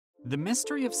The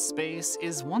mystery of space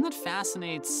is one that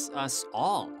fascinates us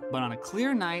all, but on a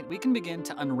clear night, we can begin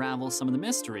to unravel some of the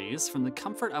mysteries from the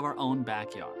comfort of our own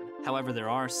backyard. However, there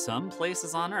are some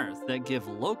places on Earth that give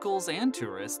locals and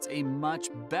tourists a much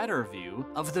better view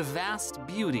of the vast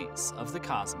beauties of the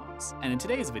cosmos. And in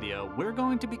today's video, we're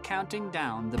going to be counting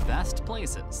down the best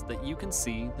places that you can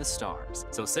see the stars.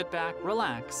 So sit back,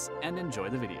 relax, and enjoy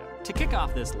the video. To kick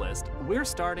off this list, we're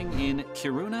starting in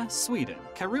Kiruna, Sweden.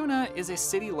 Kiruna is a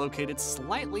city located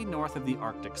slightly north of the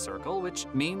Arctic Circle, which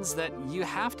means that you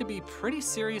have to be pretty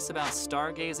serious about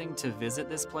stargazing to visit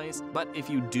this place. But if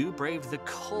you do brave the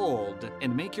cold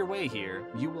and make your way here,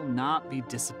 you will not be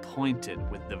disappointed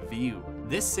with the view.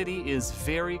 This city is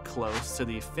very close to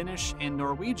the Finnish and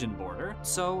Norwegian border,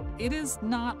 so it is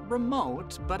not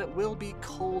remote, but it will be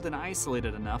cold and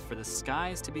isolated enough for the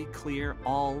skies to be clear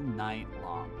all night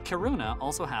long. Kiruna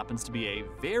also happens to be a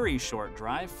very short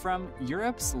drive from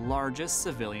Europe's largest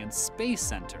civilian space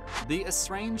center, the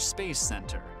Esrange Space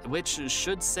Center, which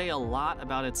should say a lot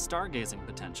about its stargazing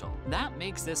potential. That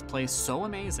makes this place so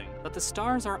amazing that the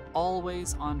stars are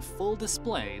always on full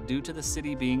display due to the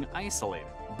city being isolated.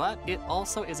 But it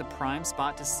also is a prime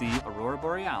spot to see Aurora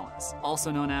Borealis,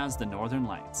 also known as the Northern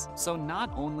Lights. So not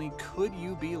only could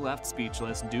you be left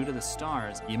speechless due to the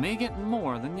stars, you may get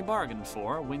more than you bargained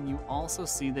for when you also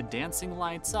see the dancing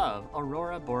lights of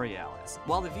Aurora Borealis.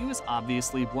 While the view is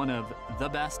obviously one of the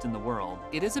best in the world,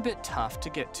 it is a bit tough to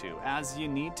get to, as you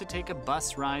need to take a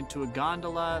bus ride to a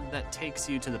gondola that takes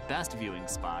you to the best viewing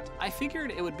spot. I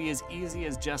figured it would be as easy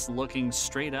as just looking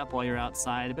straight up while you're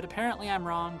outside, but apparently I'm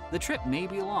wrong. The trip may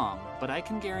be long, but I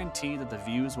can guarantee that the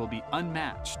views will be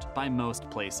unmatched by most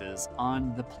places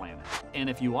on the planet. And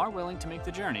if you are willing to make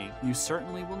the journey, you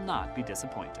certainly will not be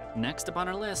disappointed. Next up on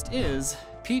our list is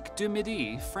Pic du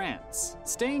Midi, France.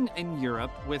 Staying in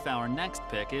Europe with our next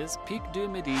pick is Pic du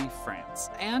Midi, France.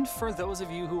 And for those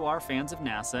of you who are fans of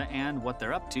NASA and what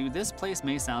they're up to, this place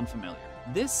may sound familiar.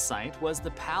 This site was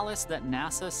the palace that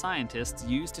NASA scientists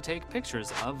used to take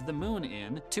pictures of the moon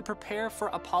in to prepare for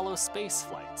Apollo space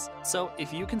flights. So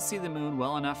if you can see the moon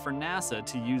well enough for NASA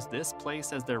to use this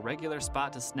place as their regular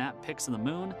spot to snap pics of the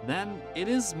moon, then it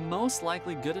is most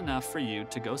likely good enough for you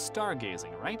to go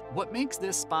stargazing, right? What makes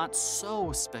this spot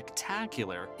so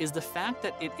spectacular is the fact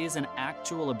that it is an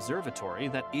actual observatory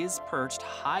that is perched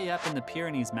high up in the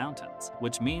Pyrenees Mountains,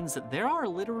 which means that there are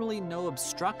literally no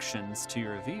obstructions to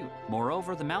your view.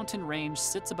 Moreover, the mountain range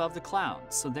sits above the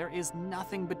clouds, so there is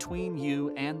nothing between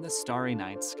you and the starry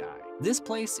night sky. This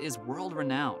place is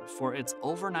world-renowned for its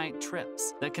overnight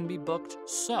trips that can be booked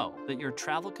so that your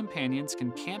travel companions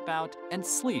can camp out and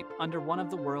sleep under one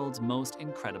of the world's most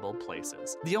incredible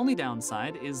places. The only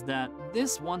downside is that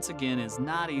this once again is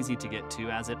not easy to get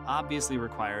to, as it obviously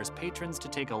requires patrons to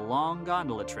take a long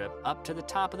gondola trip up to the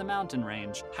top of the mountain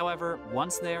range. However,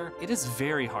 once there, it is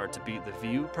very hard to beat the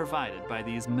view provided by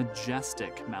these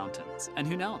majestic mountains. And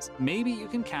who knows, maybe you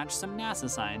can catch some NASA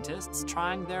scientists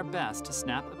trying their best to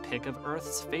snap a pic of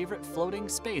Earth's favorite floating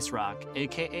space rock,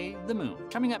 aka the moon.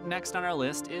 Coming up next on our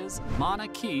list is Mauna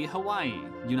Kea, Hawaii,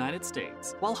 United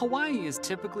States. While Hawaii is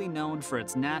typically known for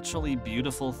its naturally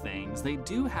beautiful things, they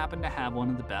do happen to have one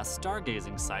of the best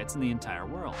stargazing sites in the entire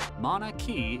world. Mauna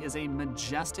Kea is a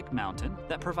majestic mountain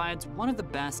that provides one of the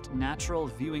best natural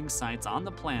viewing sites on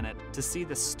the planet to see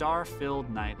the star-filled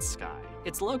night sky.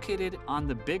 It's located on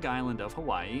the Big Island of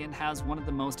Hawaii and has one of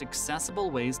the most accessible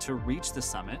ways to reach the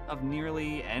summit of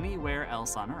nearly anywhere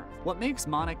else on Earth. What makes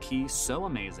Mauna Kea so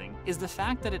amazing is the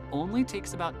fact that it only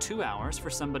takes about 2 hours for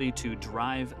somebody to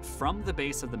drive from the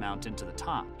base of the mountain to the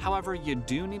top. However, you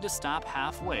do need to stop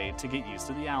halfway to get used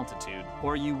to the altitude,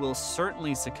 or you will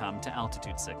certainly succumb to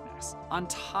altitude sickness. On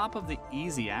top of the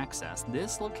easy access,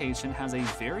 this location has a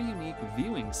very unique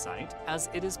viewing site, as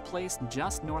it is placed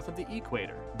just north of the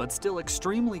equator, but still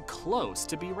extremely close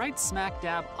to be right smack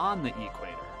dab on the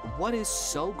equator. What is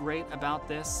so great about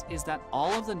this is that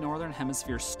all of the Northern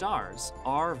Hemisphere stars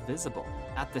are visible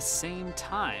at the same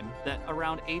time that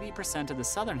around 80% of the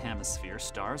Southern Hemisphere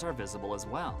stars are visible as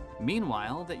well.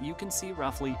 Meanwhile, that you can see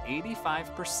roughly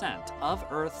 85% of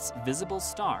Earth's visible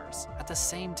stars at the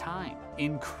same time.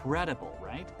 Incredible,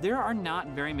 right? There are not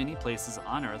very many places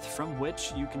on Earth from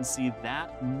which you can see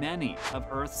that many of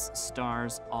Earth's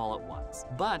stars all at once.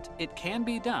 But it can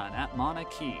be done at Mauna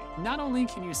Kea. Not only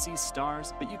can you see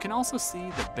stars, but you can also see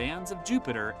the bands of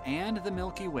Jupiter and the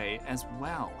Milky Way as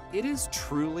well. It is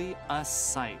truly a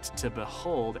sight to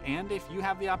behold, and if you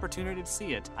have the opportunity to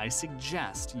see it, I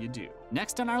suggest you do.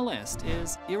 Next on our list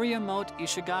is Mote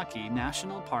Ishigaki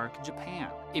National Park, Japan.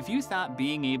 If you thought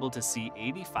being able to see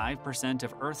 85%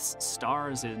 of Earth's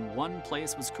stars in one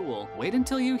place was cool, wait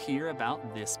until you hear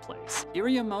about this place.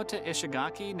 Mote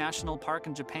Ishigaki National Park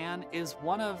in Japan is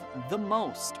one of the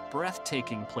most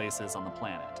breathtaking places on the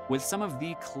planet, with some of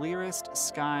the clearest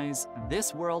skies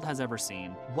this world has ever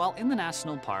seen. While in the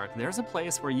national park, there's a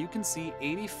place where you can see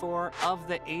 84 of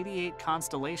the 88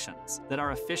 constellations that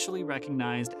are officially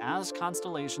recognized as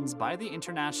constellations by the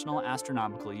International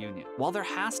Astronomical Union. While there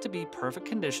has to be perfect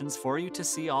conditions for you to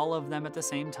see all of them at the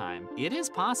same time, it is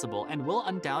possible and will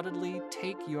undoubtedly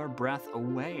take your breath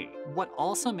away. What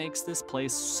also makes this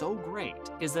place so great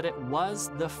is that it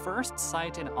was the first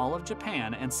site in all of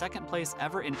Japan and second place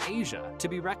ever in Asia to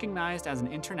be recognized as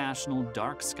an international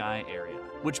dark sky area,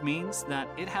 which means that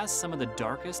it has some of the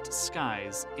darkest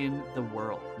skies in the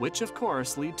world, which of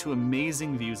course lead to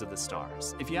amazing views of the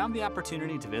stars. If you have the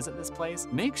opportunity to visit this place,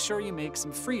 make sure you make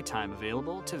some free time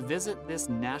available to visit this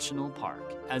national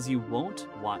park, as you won't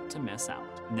want to miss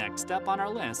out. Next up on our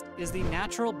list is the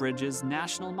Natural Bridges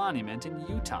National Monument in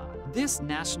Utah. This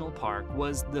national park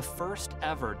was the first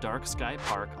ever dark sky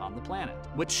park on the planet,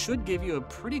 which should give you a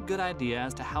pretty good idea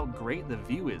as to how great the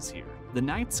view is here. The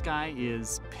night sky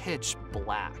is pitch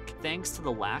black thanks to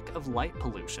the lack of light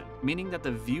pollution, meaning that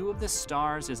the view of the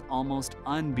stars is almost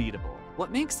unbeatable. What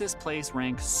makes this place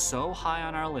rank so high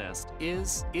on our list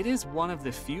is it is one of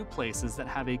the few places that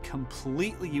have a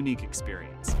completely unique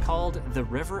experience called the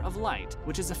River of Light,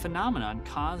 which is a phenomenon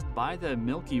caused by the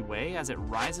Milky Way as it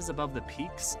rises above the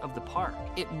peaks of the park.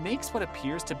 It makes what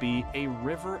appears to be a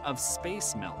river of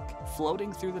space milk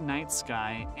floating through the night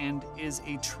sky and is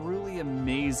a truly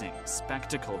amazing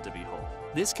spectacle to behold.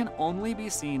 This can only be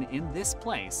seen in this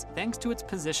place thanks to its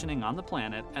positioning on the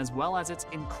planet as well as its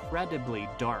incredibly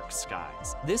dark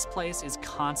skies. This place is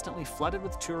constantly flooded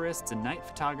with tourists and night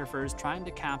photographers trying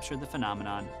to capture the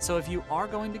phenomenon, so if you are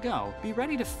going to go, be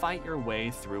ready to fight your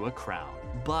way through a crowd.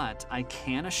 But I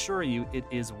can assure you it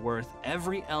is worth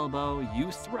every elbow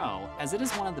you throw, as it is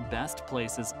one of the best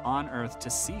places on Earth to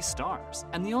see stars,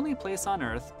 and the only place on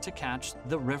Earth to catch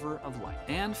the River of Light.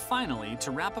 And finally,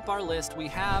 to wrap up our list, we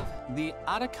have the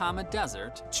Atacama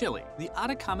Desert, Chile. The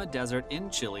Atacama Desert in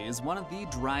Chile is one of the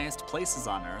driest places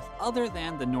on Earth other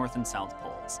than the North and South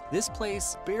Poles. This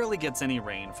place barely gets any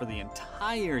rain for the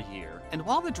entire year, and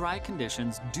while the dry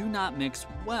conditions do not mix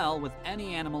well with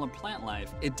any animal or plant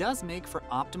life, it does make for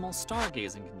optimal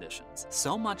stargazing conditions,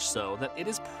 so much so that it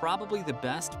is probably the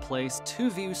best place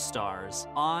to view stars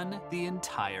on the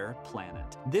entire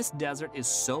planet. This desert is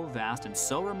so vast and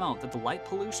so remote that the light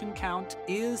pollution count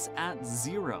is at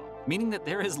 0, meaning that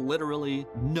there is literally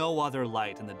no other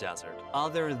light in the desert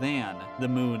other than the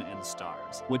moon and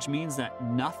stars, which means that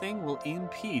nothing will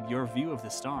impede your view of the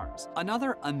stars.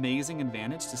 Another amazing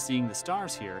advantage to seeing the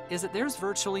stars here is that there's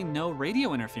virtually no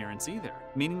radio interference either,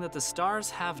 meaning that the stars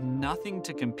have nothing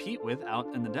to compete with out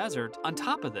in the desert. On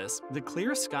top of this, the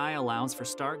clear sky allows for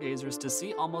stargazers to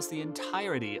see almost the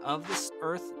entirety of the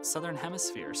Earth's southern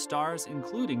hemisphere, stars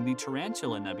including the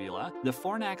Tarantula Nebula, the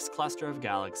Fornax cluster of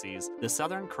galaxies, the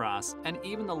Southern Cross, and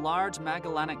even the Large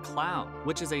Magellanic Cloud,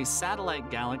 which is a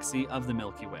satellite galaxy of the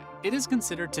Milky Way. It is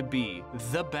considered to be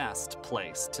the best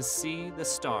place to see the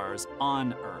stars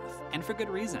on Earth, and for good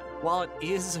reason. While it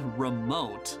is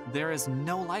remote, there is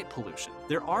no light pollution.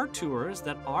 There are tours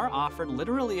that are offered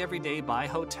literally every day by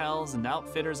hotels and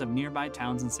outfitters of nearby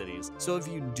towns and cities, so if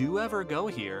you do ever go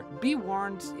here, be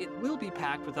warned, it will be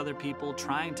packed with other people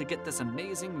trying to get this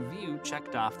amazing view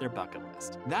checked off their bucket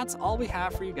list. That's all we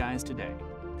have for you guys today.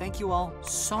 Thank you all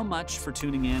so much for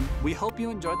tuning in. We hope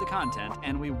you enjoyed the content,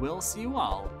 and we will see you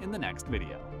all in the next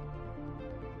video.